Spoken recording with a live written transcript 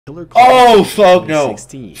Killer Oh, fuck no.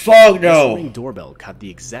 2016. Fuck no. This Ring doorbell caught the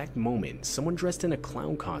exact moment someone dressed in a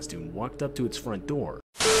clown costume walked up to its front door.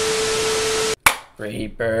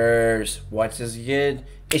 Reapers, what's this good?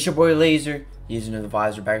 It's your boy Laser, using the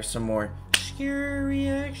visor back for some more scary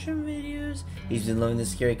reaction videos. He's been loving the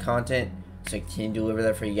scary content, so I can deliver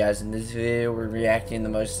that for you guys. In this video, we're reacting to the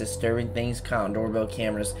most disturbing things caught on doorbell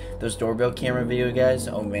cameras. Those doorbell camera video, guys,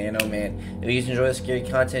 oh man, oh man. If you guys enjoy the scary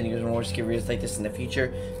content, you guys want more scary videos like this in the future,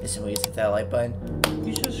 then simply hit that like button,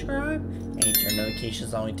 you subscribe, and you turn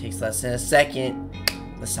notifications on. It takes less than a second.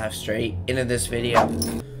 Let's dive straight into this video.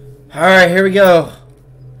 Alright, here we go.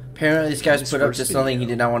 Apparently this guy's put up to something he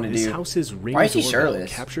did not want to do. House's Ring Why is he doorbell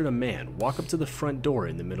shirtless? captured a man walk up to the front door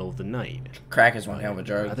in the middle of the night. Crack is one hell of a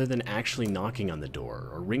drug. Rather than actually knocking on the door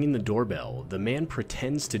or ringing the doorbell, the man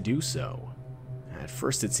pretends to do so. At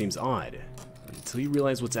first it seems odd, until you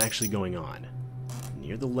realize what's actually going on.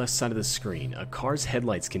 Near the left side of the screen, a car's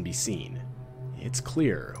headlights can be seen. It's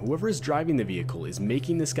clear, whoever is driving the vehicle is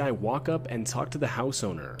making this guy walk up and talk to the house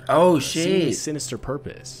owner. Oh Seemingly shit. sinister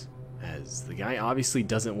purpose, as the guy obviously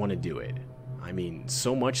doesn't want to do it. I mean,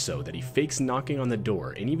 so much so that he fakes knocking on the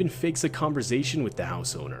door and even fakes a conversation with the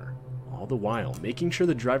house owner, all the while making sure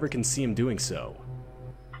the driver can see him doing so.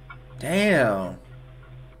 Damn.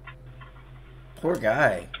 Poor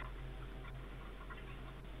guy.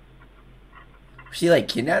 Was he like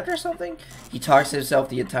kidnapped or something? He talks to himself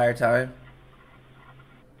the entire time,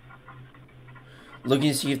 looking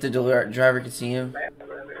to see if the driver can see him.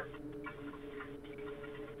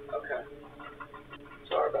 Okay.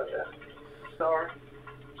 Sorry about that. Sorry.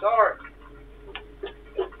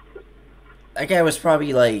 That guy was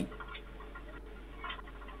probably like,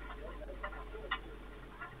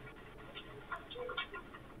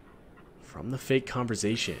 From the fake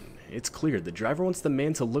conversation, it's clear the driver wants the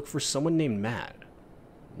man to look for someone named Matt.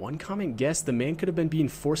 One comment guessed the man could have been being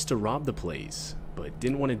forced to rob the place, but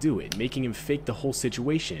didn't want to do it, making him fake the whole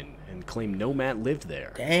situation and claim no Matt lived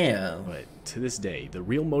there. damn. But to this day, the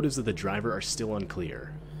real motives of the driver are still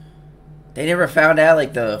unclear. They never found out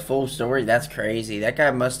like the full story. That's crazy. That guy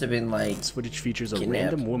must have been like, This footage features a kidnapped.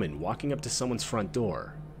 random woman walking up to someone's front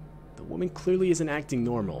door. The woman clearly isn't acting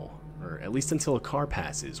normal, or at least until a car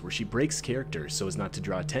passes where she breaks character so as not to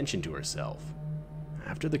draw attention to herself.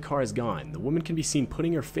 After the car is gone, the woman can be seen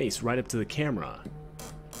putting her face right up to the camera.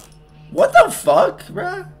 what the fuck,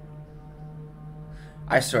 bruh?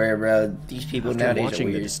 I swear, bro, these people After nowadays are watching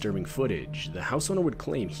the weird. disturbing footage, the house owner would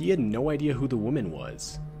claim he had no idea who the woman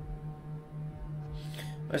was.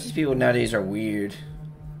 Most of these people nowadays are weird.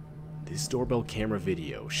 This doorbell camera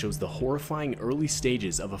video shows the horrifying early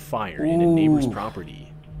stages of a fire in a neighbor's Ooh.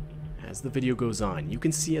 property. As the video goes on, you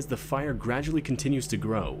can see as the fire gradually continues to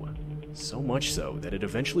grow, so much so that it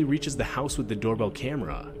eventually reaches the house with the doorbell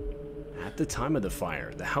camera. At the time of the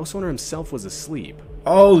fire, the house owner himself was asleep.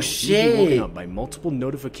 Oh He'd be woken shit. up by multiple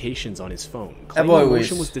notifications on his phone, That claiming boy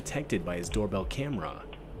motion was- was detected by his doorbell camera.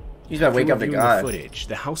 He's about to wake up to After reviewing God. the footage,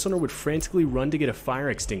 the house owner would frantically run to get a fire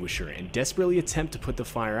extinguisher and desperately attempt to put the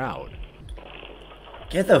fire out.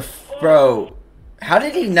 Get the bro. How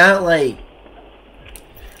did he not like?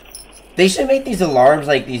 They should make these alarms,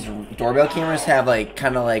 like these doorbell cameras have like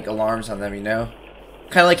kind of like alarms on them, you know?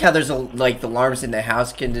 Kind of like how there's like the alarms in the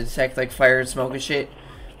house can detect like fire and smoke and shit.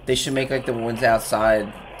 They should make like the ones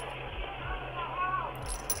outside.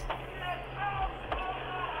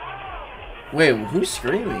 Wait, who's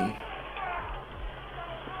screaming?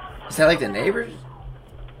 Is that like the neighbors?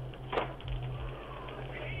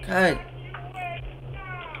 God.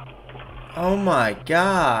 Oh my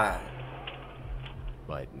god.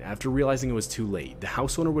 But after realizing it was too late, the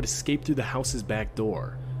house owner would escape through the house's back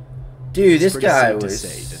door. Dude, this Pretty guy safe to was...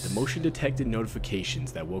 say that the motion detected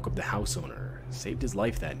notifications that woke up the house owner saved his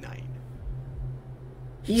life that night.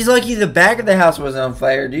 He's lucky the back of the house wasn't on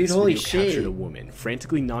fire, dude. This Holy video captured shit. a woman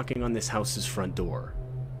frantically knocking on this house's front door.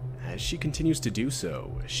 As she continues to do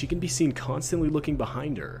so, she can be seen constantly looking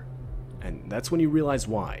behind her. And that's when you realize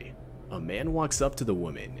why. A man walks up to the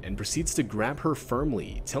woman and proceeds to grab her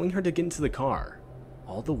firmly, telling her to get into the car.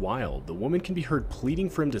 All the while, the woman can be heard pleading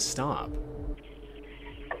for him to stop.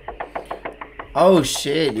 Oh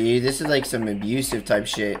shit, dude. This is like some abusive type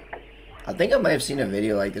shit. I think I might have seen a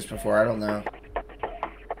video like this before. I don't know.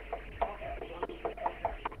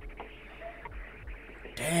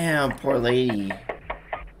 Damn, poor lady.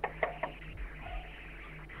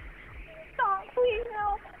 Stop, please,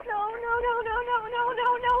 no,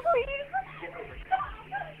 please.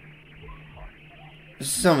 This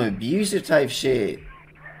is some abusive type shit.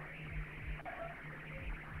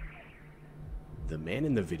 The man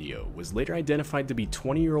in the video was later identified to be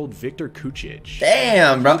 20-year-old Victor Kucic.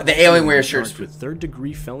 Damn, bro. The alien wears shirts charged with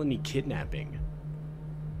third-degree felony kidnapping.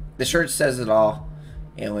 The shirt says it all.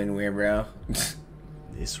 Alien wear, bro.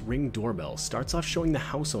 This Ring doorbell starts off showing the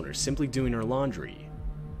house owner simply doing her laundry.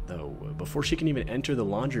 Though, before she can even enter the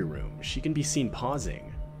laundry room, she can be seen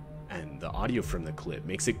pausing. And the audio from the clip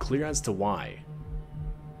makes it clear as to why.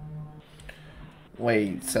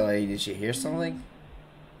 Wait, so like, did she hear something?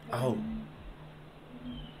 Oh.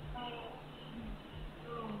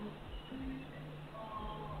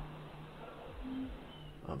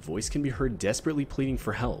 A voice can be heard desperately pleading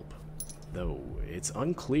for help, though it's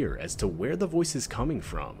unclear as to where the voice is coming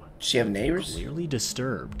from. Does she have neighbors? Clearly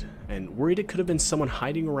disturbed, and worried it could have been someone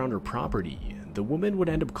hiding around her property, the woman would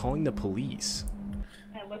end up calling the police.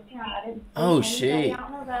 I looked around. I didn't see Oh, anybody shit.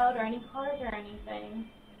 out on the road or any cars or anything.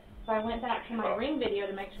 So I went back to my Ring video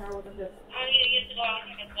to make sure I wasn't just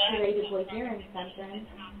creatively hearing something.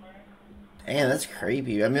 Damn, that's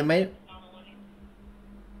creepy. I mean, mate.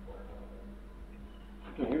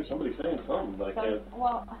 I can hear somebody saying something like So, that.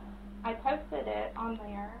 well, I posted it on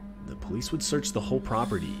there. The police would search the whole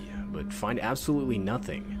property, but find absolutely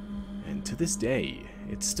nothing. And to this day,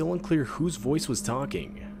 it's still unclear whose voice was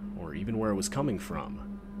talking, or even where it was coming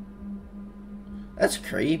from. That's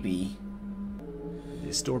creepy.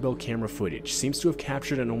 This doorbell camera footage seems to have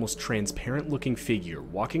captured an almost transparent-looking figure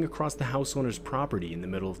walking across the house owner's property in the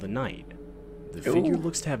middle of the night. The figure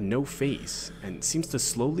looks to have no face, and seems to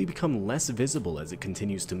slowly become less visible as it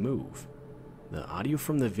continues to move. The audio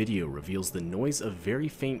from the video reveals the noise of very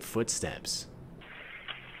faint footsteps.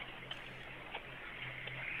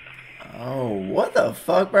 Oh, what the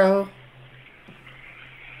fuck, bro?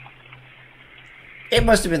 It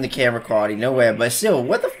must have been the camera quality, no way, but still,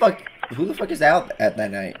 what the fuck? Who the fuck is out at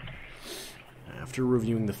that night? After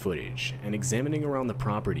reviewing the footage and examining around the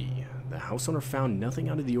property, the house owner found nothing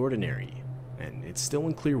out of the ordinary, and it's still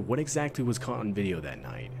unclear what exactly was caught on video that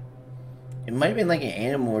night. It might have been like an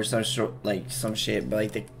animal or some sort, like some shit, but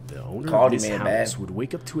like The owner of quality this made it house bad. would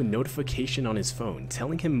wake up to a notification on his phone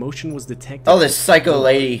telling him motion was detected. Oh, this psycho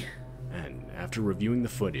lady. And after reviewing the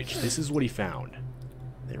footage, this is what he found.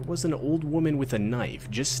 There was an old woman with a knife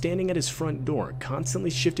just standing at his front door, constantly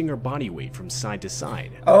shifting her body weight from side to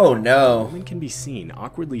side. Oh The no. woman can be seen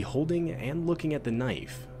awkwardly holding and looking at the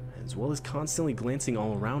knife, as well as constantly glancing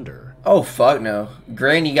all around her. Oh fuck no.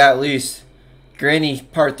 Granny got loose. Granny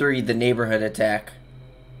Part 3, the neighborhood attack.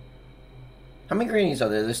 How many grannies are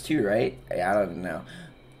there? There's 2, right? I don't even know.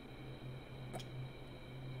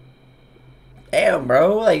 Damn,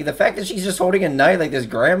 bro. Like, the fact that she's just holding a knife like this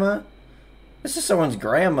grandma. This is someone's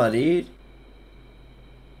grandma, dude.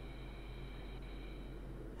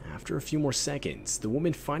 After a few more seconds, the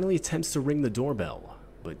woman finally attempts to ring the doorbell,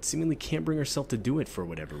 but seemingly can't bring herself to do it for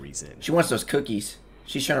whatever reason. She wants those cookies.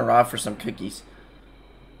 She's trying to rob for some cookies.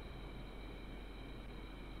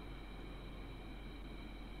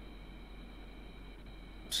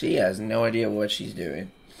 She has no idea what she's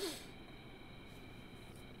doing.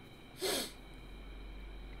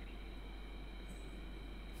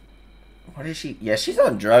 What is she? Yeah, she's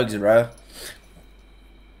on drugs, bro.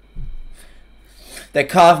 That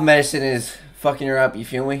cough medicine is fucking her up, you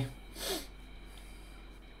feel me?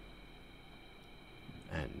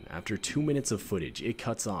 And after 2 minutes of footage, it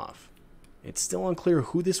cuts off. It's still unclear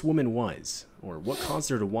who this woman was, or what caused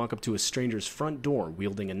her to walk up to a stranger's front door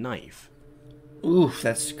wielding a knife. Oof,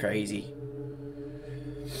 that's crazy.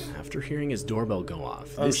 After hearing his doorbell go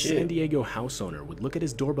off, Oh, this shit. San Diego house owner would look at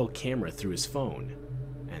his doorbell camera through his phone,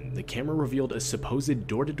 and the camera revealed a supposed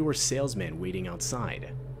door-to-door salesman waiting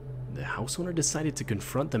outside. The house owner decided to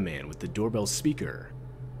confront the man with the doorbell speaker,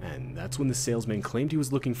 and that's when the salesman claimed he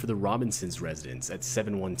was looking for the Robinsons' residence at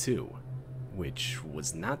 712, which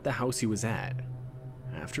was not the house he was at.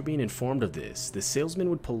 After being informed of this, the salesman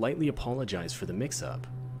would politely apologize for the mix-up.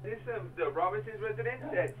 This is the Robinson's residence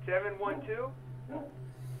at 712?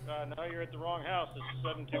 No, you're at the wrong house. It's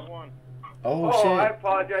 721. Oh, I shit.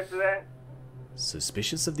 apologize for that.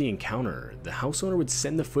 Suspicious of the encounter, the house owner would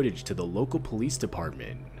send the footage to the local police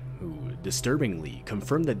department, who, disturbingly,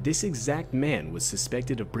 confirmed that this exact man was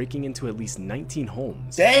suspected of breaking into at least 19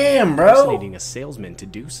 homes. Damn, bro. Impersonating a salesman to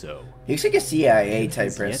do so. He looks like a CIA type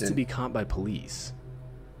He's yet to person. be caught by police.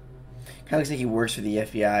 Kind of looks like he works for the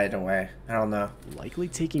FBI in a way. I don't know. Likely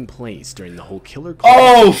taking place during the whole killer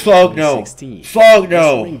Oh, fuck no. 2016. Fuck This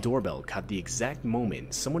no. Ring doorbell caught the exact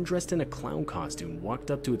moment someone dressed in a clown costume walked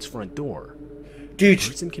up to its front door. Dude, The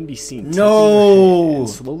person can be seen No. tilting her head and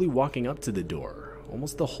slowly walking up to the door,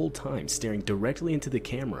 almost the whole time staring directly into the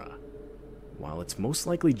camera. While it's most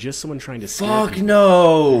likely just someone trying to scare fuck people,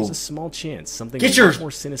 no. there's a small chance something Get much your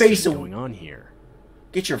more sinister face is away. going on here.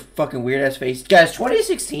 Get your fucking weird ass face. Guys,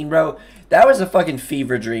 2016, bro, that was a fucking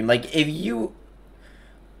fever dream. Like, if you...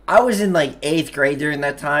 I was in, like, 8th grade during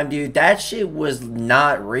that time, dude. That shit was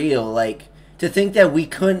not real. Like, to think that we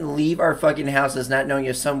couldn't leave our fucking houses not knowing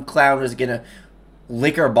if some clown was gonna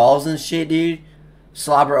lick our balls and shit, dude.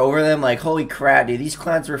 Slobber over them. Like, holy crap, dude. These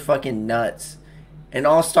clowns were fucking nuts. And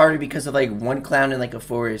all started because of, like, one clown in, like, a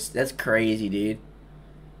forest. That's crazy, dude.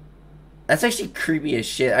 That's actually creepy as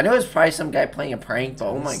shit. I know it's probably some guy playing a prank, but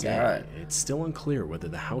oh my god. It's still unclear whether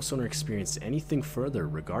the house owner experienced anything further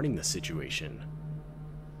regarding the situation.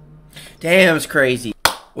 Damn, it's crazy.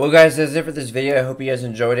 Well, guys, that's it for this video. I hope you guys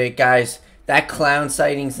enjoyed it. Guys, that clown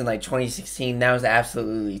sightings in, like, 2016, that was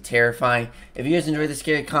absolutely terrifying. If you guys enjoyed this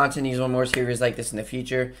scary content, you want more scary videos like this in the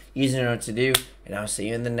future, you guys know what to do, and I'll see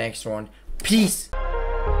you in the next one. Peace!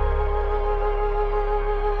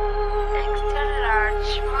 Extended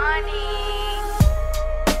arch money.